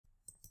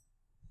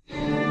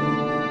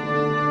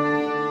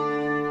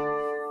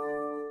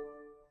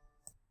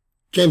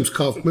James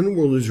Kaufman,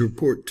 World News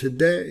Report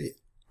today,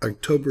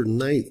 October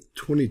 9th,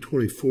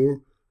 2024.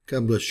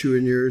 God bless you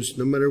and yours,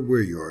 no matter where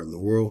you are in the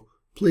world.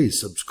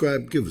 Please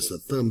subscribe, give us a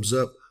thumbs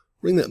up,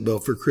 ring that bell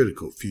for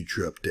critical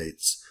future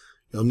updates.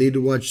 Y'all need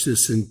to watch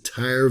this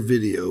entire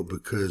video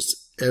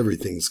because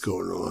everything's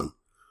going on.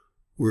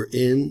 We're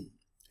in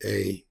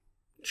a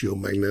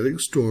geomagnetic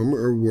storm,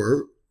 or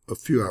were a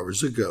few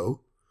hours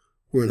ago.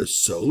 We're in a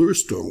solar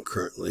storm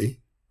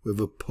currently. We have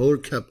a polar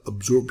cap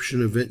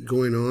absorption event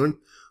going on.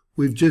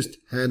 We've just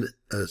had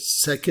a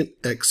second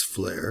X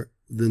flare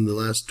within the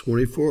last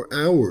 24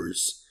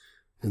 hours,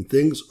 and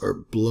things are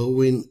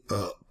blowing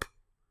up.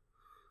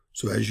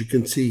 So as you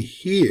can see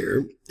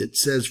here, it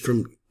says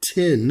from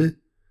 10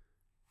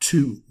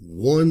 to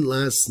 1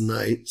 last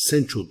night,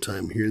 Central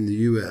Time here in the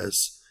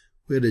U.S.,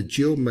 we had a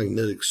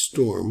geomagnetic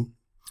storm,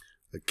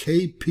 a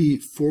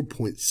KP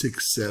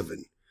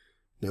 4.67.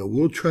 Now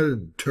we'll try to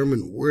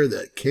determine where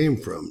that came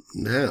from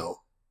now,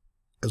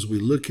 as we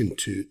look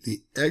into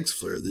the X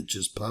flare that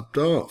just popped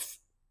off.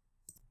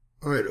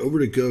 All right, over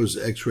to goes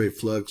X-ray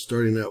flux,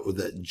 starting out with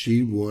that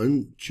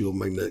G1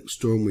 geomagnetic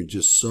storm we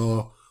just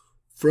saw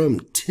from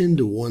 10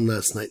 to 1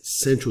 last night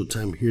Central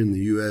Time here in the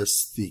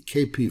U.S. The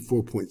KP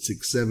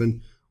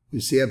 4.67,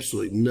 we see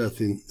absolutely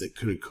nothing that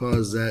could have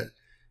caused that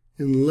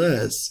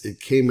unless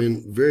it came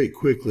in very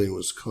quickly and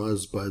was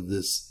caused by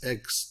this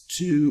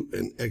X2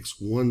 and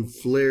X1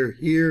 flare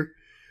here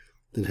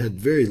that had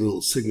very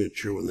little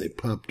signature when they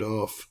popped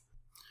off.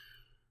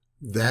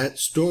 That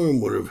storm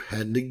would have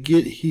had to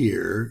get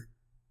here,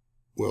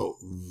 well,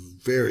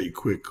 very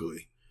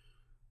quickly,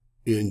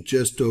 in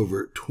just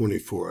over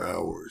 24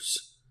 hours.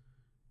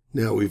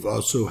 Now, we've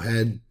also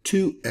had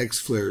 2 X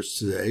flares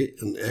today,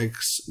 an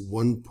X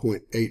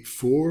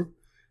 1.84,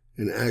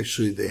 and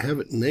actually they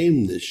haven't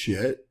named this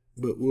yet,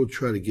 but we'll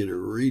try to get a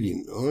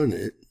reading on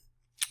it.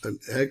 An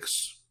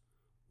X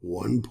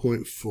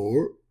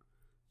 1.4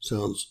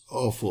 sounds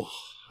awful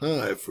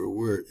high for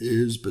where it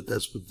is, but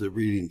that's what the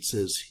reading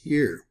says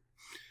here.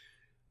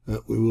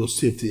 We will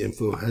see if the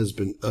info has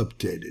been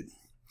updated.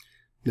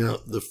 Now,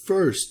 the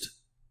first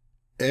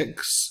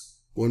X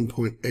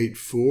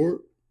 1.84,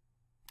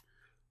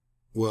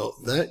 well,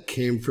 that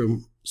came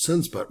from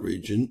sunspot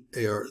region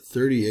AR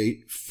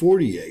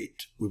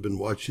 3848. We've been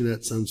watching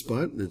that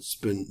sunspot, and it's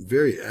been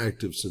very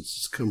active since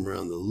it's come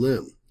around the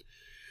limb.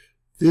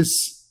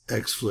 This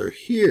X flare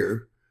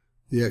here,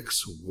 the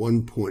X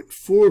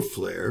 1.4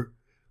 flare,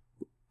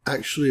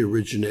 actually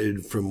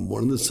originated from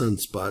one of the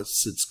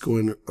sunspots that's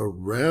going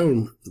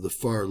around the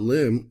far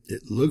limb.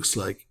 It looks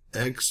like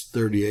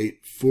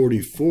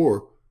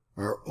X3844,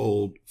 our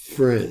old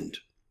friend.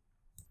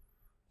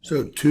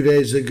 So 2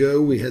 days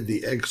ago, we had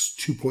the X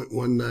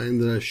 2.19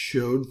 that I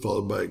showed,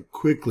 followed by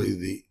quickly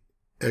the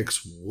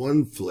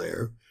X1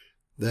 flare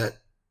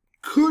that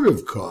could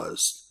have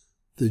caused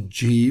the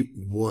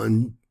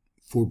G1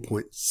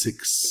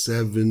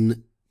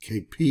 4.67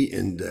 KP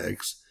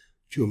index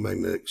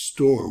geomagnetic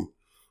storm,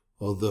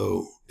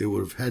 although it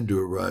would have had to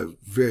arrive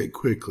very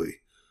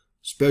quickly,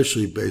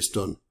 especially based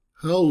on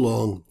how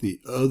long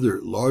the other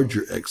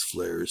larger X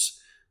flares,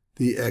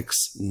 the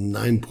X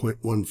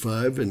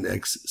 9.15 and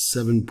X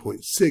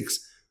 7.6,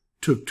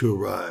 took to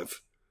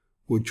arrive,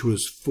 which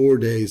was 4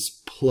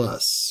 days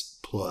plus.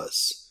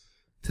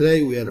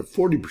 Today we had a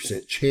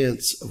 40%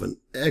 chance of an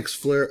X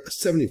flare, a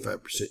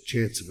 75%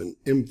 chance of an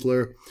M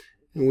flare,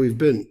 and we've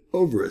been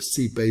over a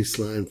C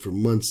baseline for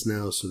months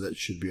now, so that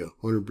should be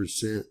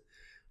 100%.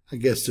 I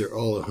guess they're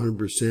all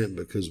 100%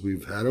 because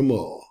we've had them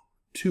all.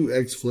 2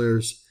 X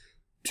flares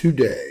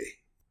today.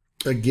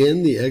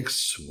 Again, the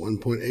X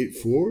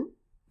 1.84,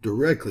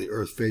 directly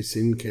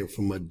Earth-facing, came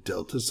from a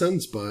delta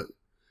sunspot,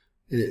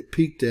 and it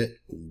peaked at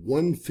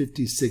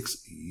 1:56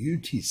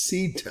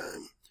 UTC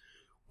time,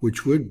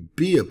 which would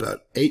be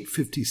about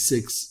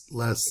 8:56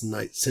 last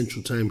night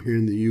Central Time here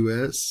in the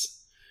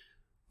U.S.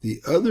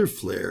 The other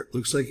flare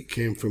looks like it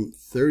came from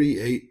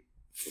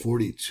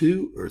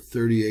 3842 or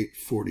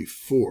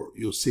 3844.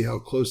 You'll see how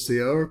close they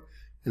are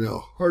and how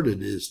hard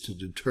it is to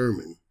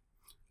determine.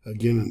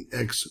 Again, an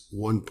X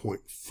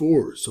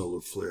 1.4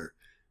 solar flare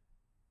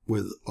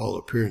with all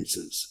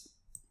appearances.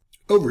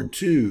 Over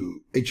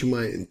to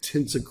HMI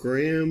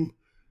intensogram.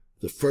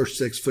 The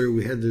first X flare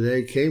we had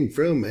today came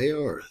from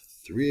AR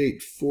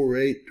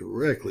 3848,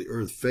 directly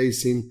Earth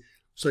facing.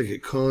 Looks like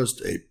it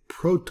caused a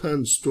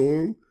proton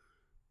storm,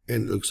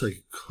 and it looks like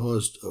it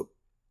caused a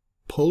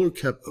polar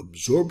cap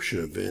absorption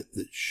event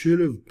that should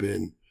have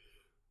been,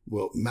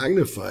 well,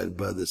 magnified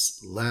by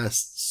this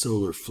last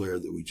solar flare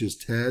that we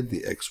just had,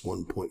 the X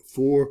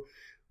 1.4,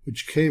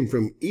 which came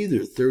from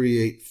either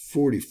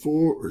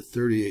 3844 or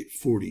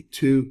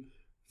 3842.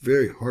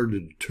 Very hard to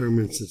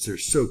determine since they're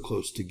so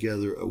close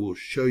together. I will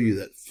show you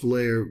that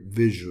flare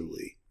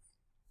visually.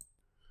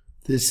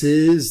 This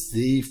is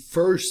the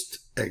first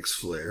X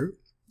flare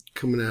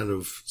coming out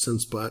of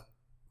sunspot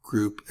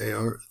group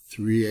AR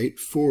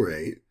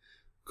 3848.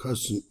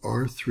 Caused an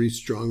R3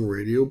 strong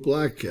radio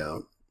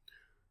blackout.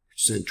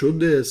 Central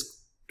disk,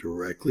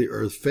 directly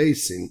Earth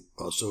facing,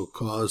 also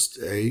caused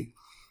a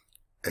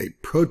a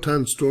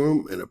proton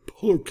storm and a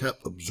polar cap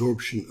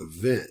absorption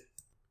event.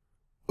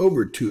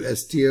 Over to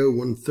STO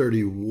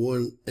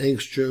 131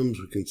 angstroms,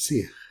 we can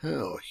see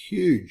how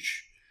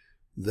huge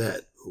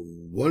that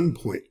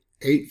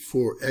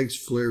 1.84 X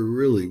flare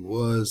really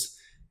was.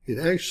 It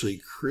actually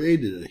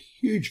created a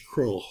huge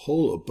coronal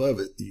hole above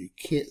it that you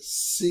can't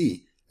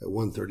see at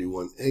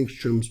 131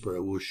 angstroms, but I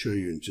will show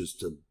you in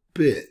just a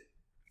bit.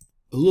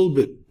 A little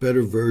bit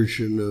better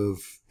version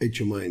of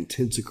HMI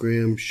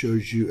intensigram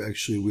shows you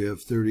actually we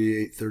have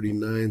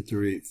 3839,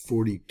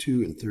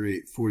 3842, and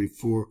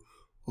 3844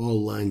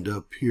 all lined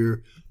up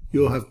here.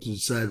 You'll have to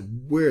decide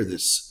where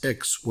this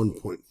X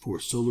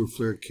 1.4 solar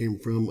flare came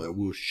from. I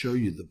will show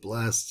you the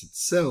blast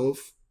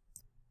itself.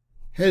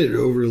 Headed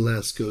over to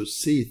LASCO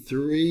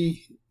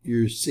C3,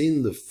 you're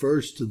seeing the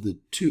first of the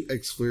two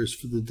X flares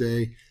for the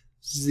day.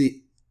 This is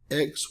the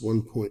X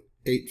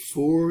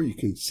 1.84. You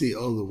can see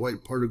all the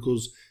white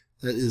particles.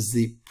 That is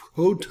the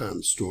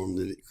proton storm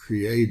that it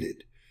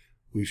created.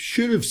 We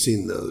should have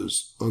seen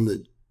those on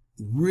the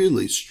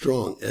really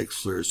strong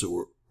X flares that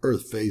were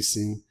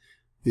Earth-facing,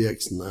 the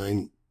X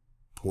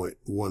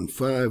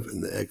 9.15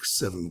 and the X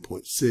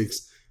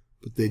 7.6,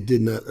 but they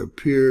did not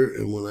appear,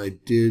 and when I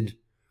did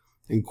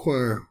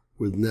inquire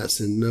with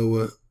NASA and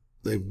NOAA,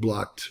 they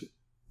blocked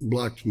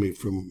me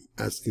from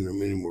asking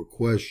them any more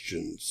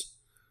questions.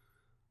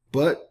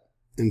 But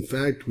in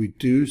fact, we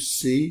do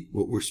see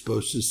what we're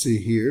supposed to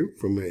see here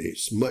from a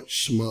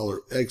much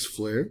smaller X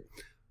flare,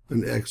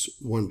 an X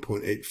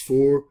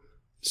 1.84.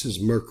 This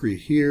is Mercury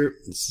here.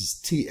 This is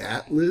T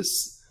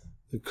Atlas,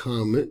 the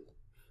comet.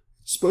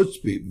 It's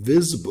supposed to be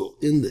visible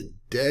in the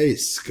day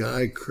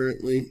sky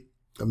currently.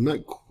 I'm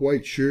not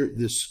quite sure.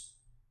 This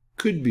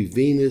could be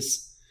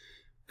Venus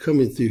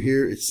coming through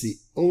here. It's the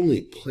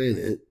only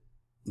planet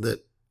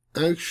that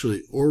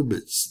actually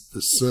orbits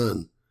the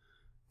sun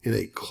in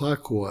a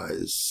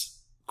clockwise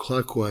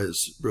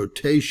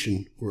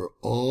rotation, where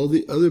all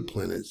the other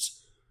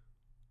planets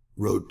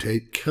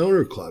rotate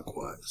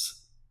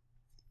counterclockwise.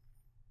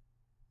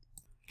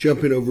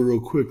 Jumping over real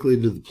quickly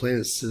to the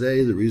planets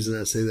today, the reason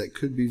I say that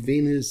could be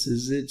Venus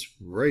is it's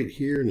right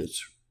here and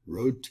it's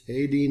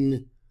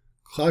rotating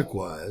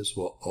clockwise,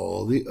 while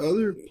all the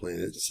other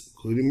planets,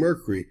 including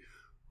Mercury,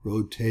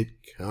 rotate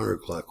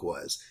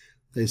counterclockwise.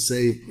 They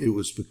say it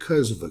was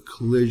because of a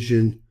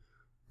collision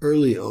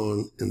early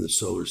on in the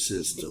solar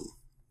system.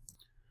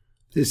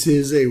 This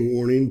is a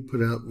warning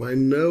put out by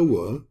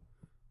NOAA.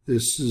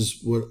 This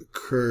is what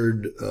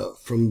occurred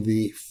from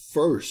the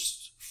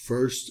first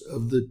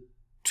of the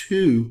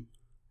two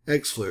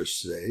X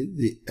flares today,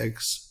 the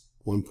X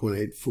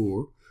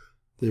 1.84.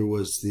 There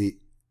was the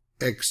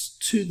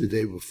X2 the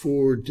day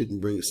before, didn't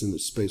bring us into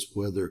space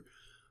weather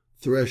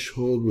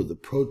threshold where the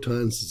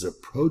protons is a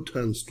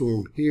proton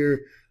storm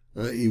here,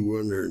 i.e. we're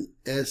under an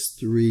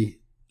S3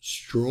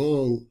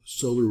 strong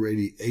solar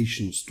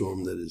radiation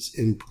storm that is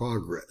in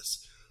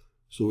progress.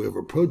 So we have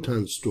a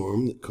proton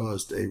storm that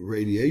caused a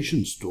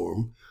radiation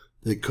storm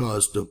that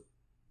caused a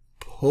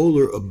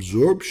polar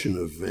absorption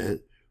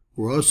event.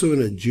 We're also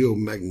in a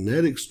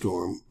geomagnetic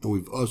storm, and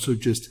we've also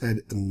just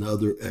had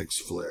another X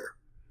flare.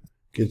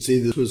 You can see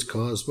this was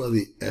caused by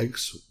the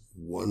X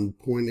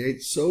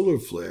 1.8 solar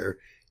flare,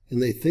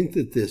 and they think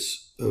that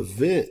this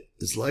event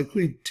is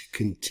likely to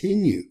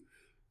continue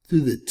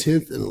through the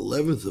 10th and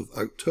 11th of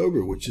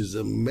October, which is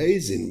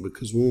amazing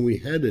because when we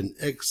had an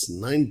X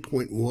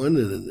 9.1 and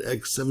an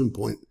X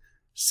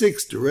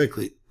 7.6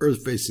 directly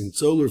Earth-facing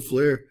solar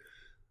flare,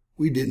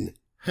 we didn't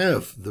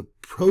have the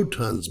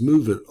protons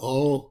move at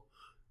all.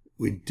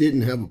 We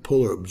didn't have a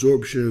polar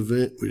absorption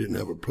event. We didn't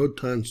have a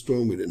proton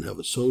storm. We didn't have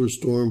a solar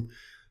storm,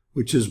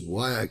 which is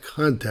why I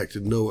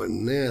contacted NOAA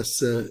and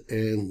NASA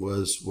and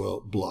was,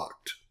 well,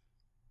 blocked.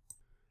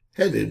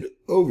 Headed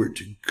over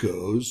to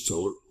GOES,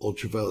 Solar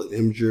Ultraviolet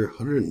Imager,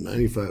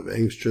 195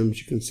 angstroms.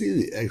 You can see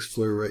the X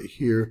flare right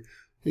here.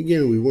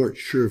 Again, we weren't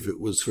sure if it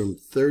was from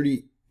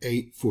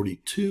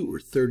 3842 or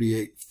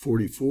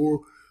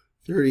 3844.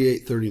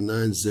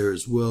 3839 is there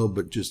as well,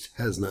 but just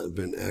has not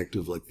been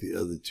active like the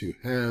other two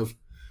have.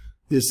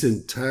 This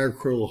entire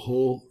coronal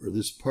hole, or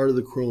this part of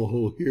the coronal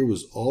hole here,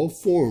 was all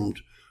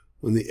formed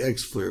when the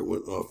X flare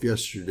went off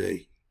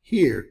yesterday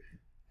here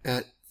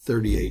at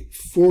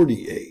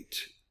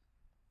 3848.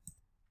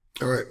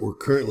 All right, we're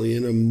currently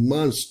in a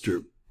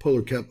monster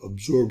polar cap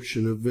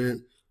absorption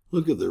event.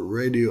 Look at the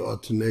radio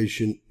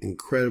alternation,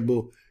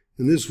 incredible.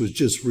 And this was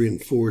just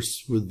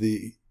reinforced with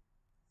the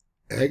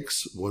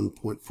X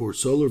 1.4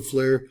 solar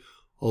flare.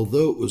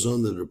 Although it was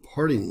on the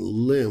departing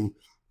limb,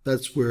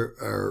 that's where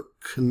our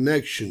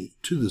connection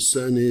to the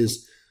sun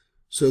is.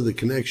 So the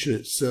connection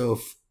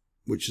itself,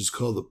 which is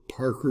called the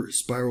Parker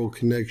spiral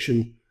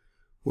connection,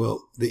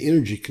 well, the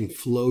energy can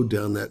flow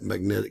down that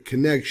magnetic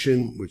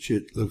connection, which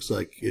it looks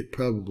like it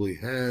probably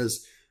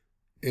has,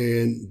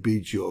 and be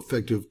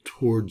geoeffective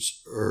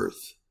towards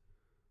Earth.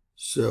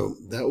 So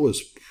that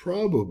was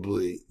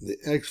probably the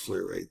X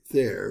flare right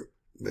there,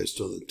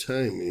 based on the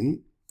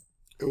timing.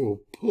 And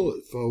we'll pull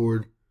it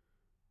forward.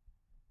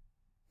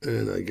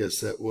 And I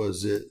guess that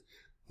was it.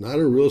 Not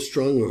a real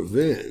strong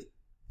event,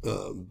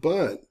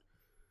 but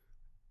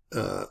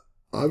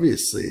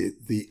obviously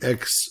the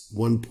X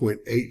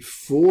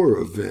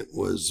 1.84 event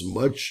was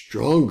much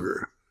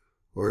stronger,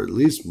 or at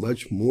least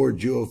much more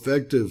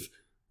geoeffective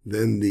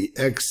than the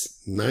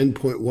X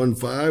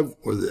 9.15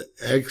 or the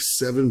X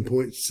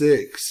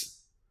 7.6.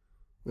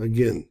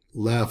 Again,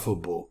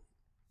 laughable.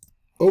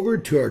 Over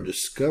to our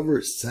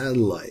Discover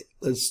satellite.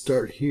 Let's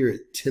start here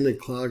at 10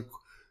 o'clock.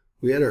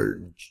 We had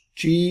our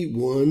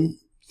G1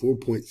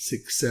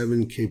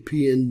 4.67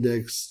 KP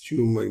index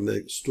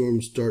geomagnetic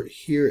storm start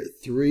here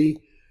at 3,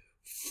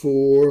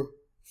 4,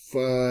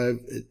 5.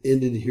 It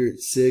ended here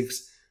at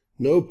 6.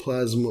 No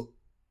plasma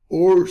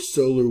or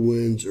solar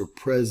winds are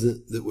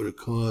present that would have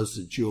caused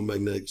a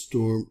geomagnetic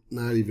storm.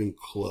 Not even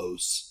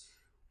close.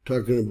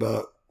 Talking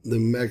about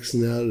them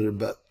maxing out at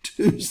about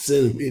 2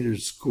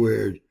 centimeters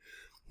squared.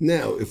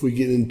 Now, if we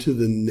get into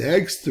the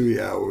next 3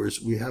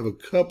 hours, we have a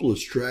couple of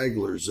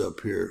stragglers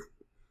up here.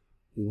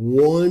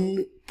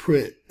 One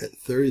print at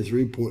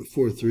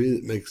 33.43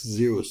 that makes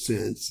 0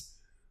 sense.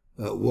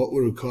 What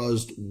would have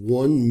caused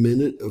 1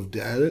 minute of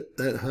data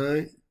that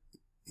high?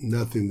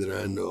 Nothing that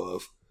I know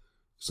of.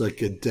 It's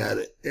like a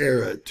data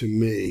era to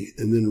me.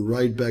 And then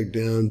right back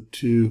down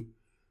to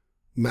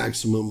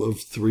maximum of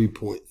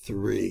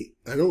 3.3.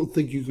 I don't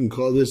think you can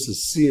call this a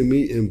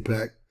CME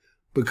impact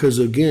because,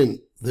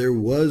 again, there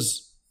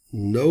was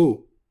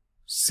no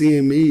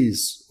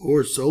CMEs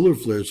or solar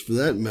flares for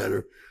that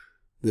matter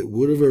that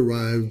would have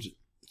arrived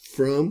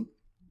from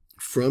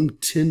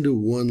 10 to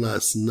 1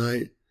 last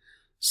night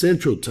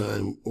Central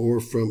Time, or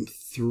from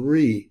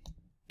 3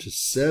 to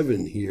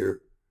 7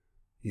 here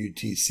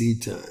UTC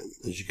time.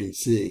 As you can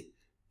see,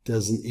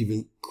 doesn't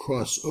even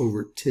cross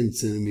over 10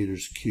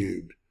 centimeters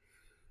cubed.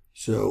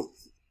 So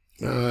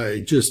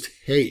I just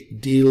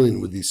hate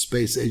dealing with these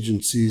space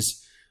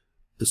agencies,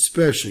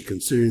 especially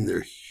considering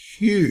their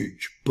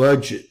huge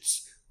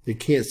budgets. They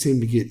can't seem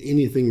to get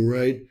anything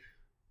right.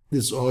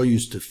 This all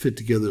used to fit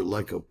together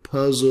like a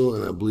puzzle,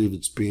 and I believe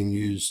it's being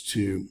used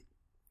to,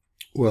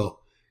 well,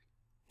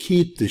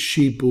 keep the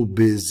sheeple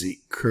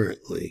busy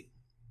currently.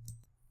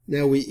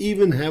 Now, we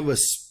even have a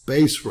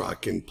space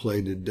rock in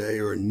play today,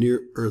 or a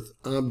near-Earth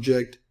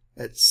object.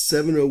 At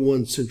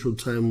 7:01 Central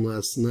Time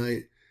last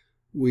night,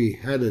 we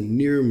had a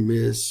near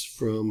miss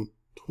from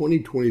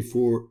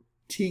 2024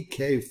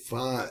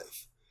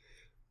 TK5.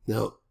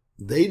 Now,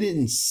 they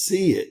didn't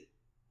see it,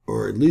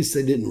 or at least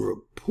they didn't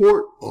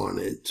report on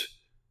it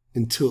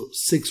until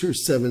 6 or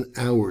 7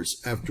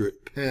 hours after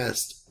it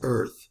passed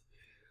Earth.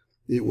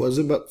 It was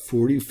about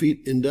 40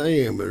 feet in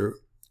diameter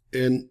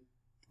and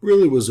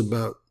really was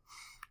about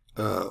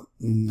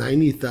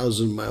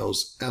 90,000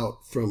 miles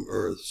out from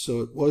Earth.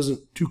 So it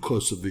wasn't too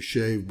close of a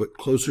shave, but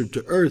closer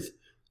to Earth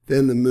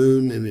than the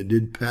moon, and it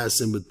did pass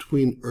in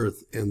between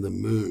Earth and the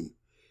moon.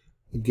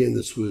 Again,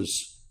 this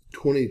was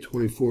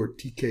 2024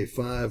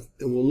 TK5,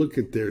 and we'll look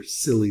at their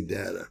silly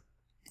data.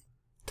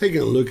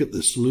 Taking a look at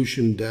the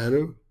solution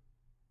data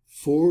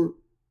for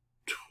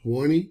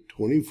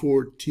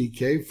 2024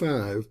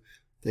 TK5,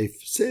 they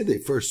said they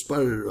first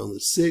spotted it on the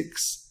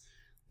 6th.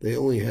 They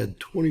only had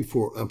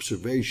 24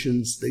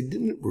 observations. They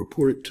didn't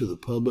report it to the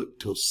public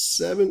till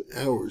 7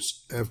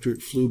 hours after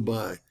it flew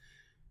by.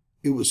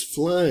 It was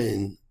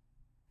flying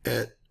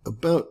at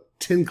about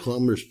 10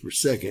 kilometers per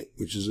second,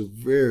 which is a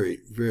very,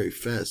 very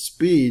fast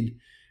speed,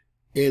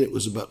 and it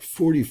was about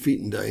 40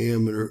 feet in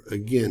diameter.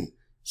 Again,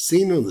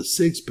 seen on the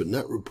 6th, but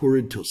not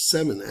reported till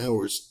 7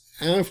 hours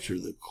after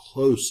the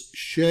close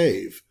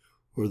shave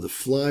or the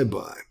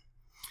flyby.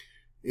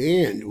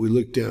 And we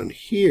look down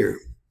here,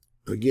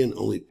 again,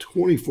 only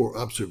 24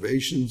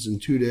 observations in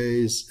 2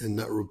 days and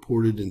not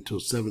reported until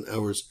 7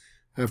 hours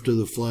after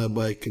the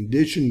flyby.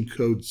 Condition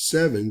code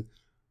 7,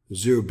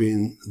 0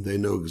 being they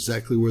know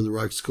exactly where the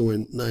rock's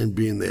going, 9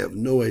 being they have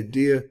no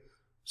idea,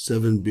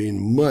 7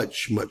 being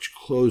much, much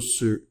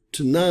closer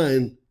to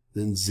 9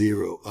 than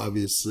 0,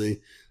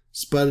 obviously.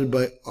 Spotted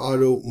by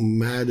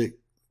Automatic,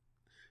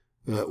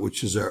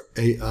 which is our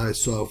AI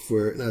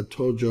software, and I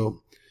told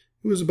y'all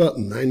it was about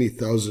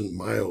 90,000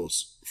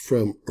 miles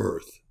from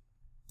Earth.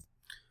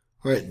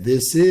 All right,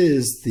 this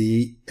is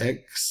the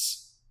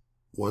X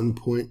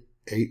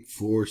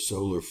 1.84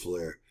 solar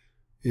flare.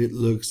 It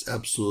looks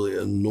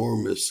absolutely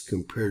enormous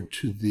compared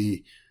to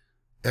the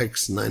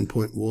X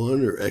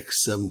 9.1 or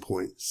X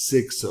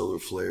 7.6 solar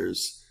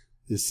flares.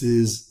 This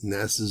is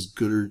NASA's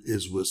Goddard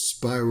is with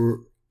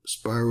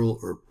spiral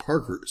or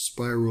Parker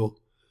spiral,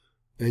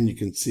 and you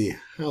can see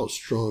how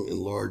strong and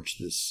large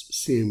this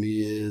CME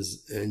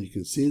is, and you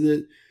can see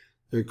that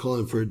they're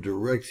calling for a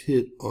direct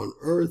hit on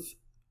Earth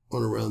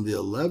on around the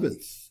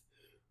 11th,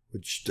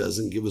 which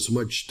doesn't give us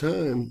much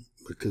time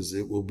because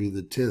it will be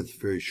the 10th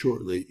very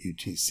shortly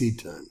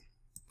UTC time.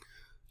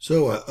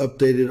 So I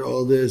updated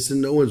all this,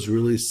 and no one's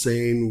really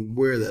saying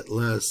where that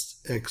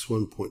last X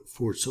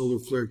 1.4 solar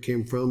flare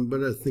came from,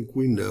 but I think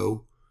we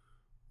know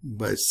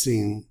by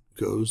seeing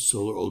GOES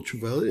solar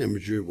ultraviolet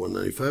imagery of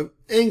 195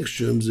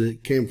 angstroms that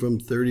it came from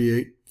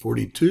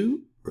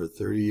 3842 or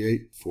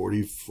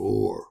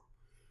 3844.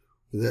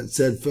 With that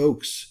said,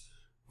 folks,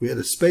 we had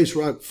a space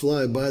rock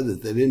fly by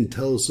that they didn't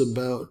tell us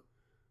about.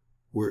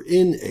 We're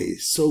in a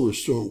solar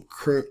storm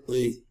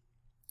currently.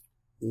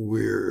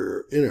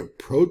 We're in a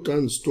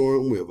proton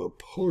storm. We have a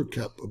polar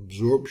cap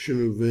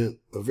absorption event,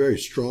 a very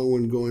strong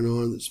one going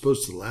on that's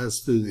supposed to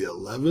last through the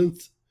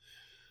 11th.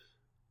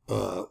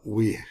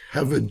 We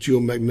have a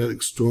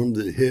geomagnetic storm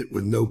that hit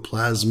with no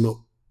plasma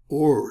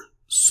or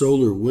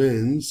solar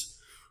winds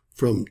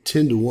from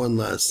 10 to 1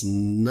 last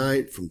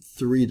night, from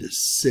 3 to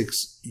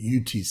 6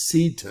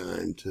 UTC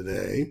time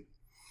today.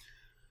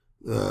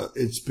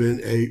 It's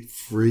been a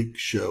freak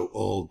show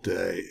all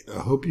day. I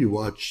hope you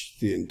watched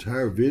the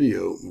entire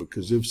video,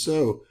 because if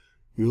so,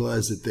 you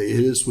realize that they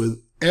hit us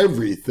with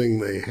everything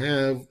they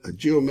have: a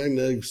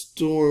geomagnetic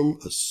storm,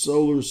 a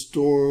solar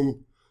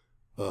storm.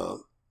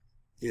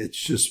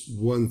 It's just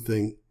one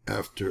thing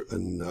after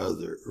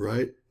another,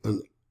 right? A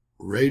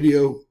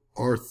radio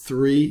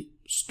R3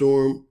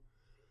 storm,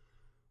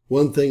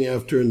 one thing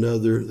after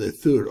another. They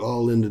threw it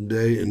all in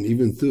today, and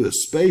even threw a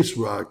space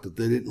rock that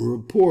they didn't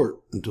report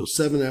until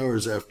 7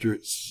 hours after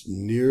its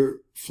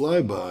near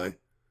flyby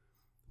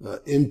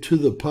into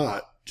the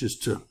pot,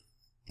 just to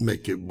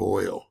make it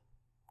boil.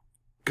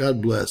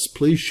 God bless.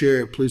 Please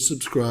share it. Please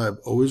subscribe.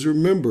 Always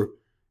remember,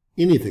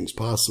 anything's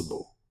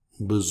possible.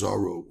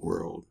 Bizarro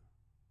world.